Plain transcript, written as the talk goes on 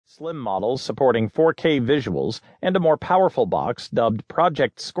slim models supporting 4K visuals and a more powerful box dubbed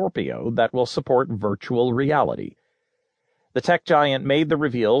Project Scorpio that will support virtual reality. The tech giant made the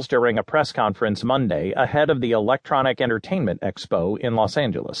reveals during a press conference Monday ahead of the Electronic Entertainment Expo in Los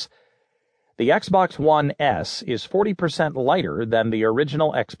Angeles. The Xbox One S is 40% lighter than the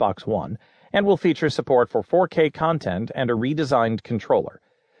original Xbox One and will feature support for 4K content and a redesigned controller.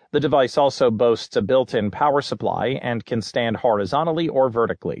 The device also boasts a built-in power supply and can stand horizontally or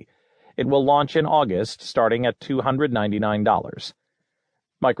vertically. It will launch in August, starting at $299.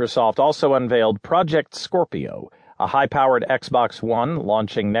 Microsoft also unveiled Project Scorpio, a high-powered Xbox One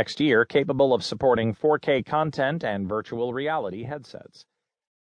launching next year capable of supporting 4K content and virtual reality headsets.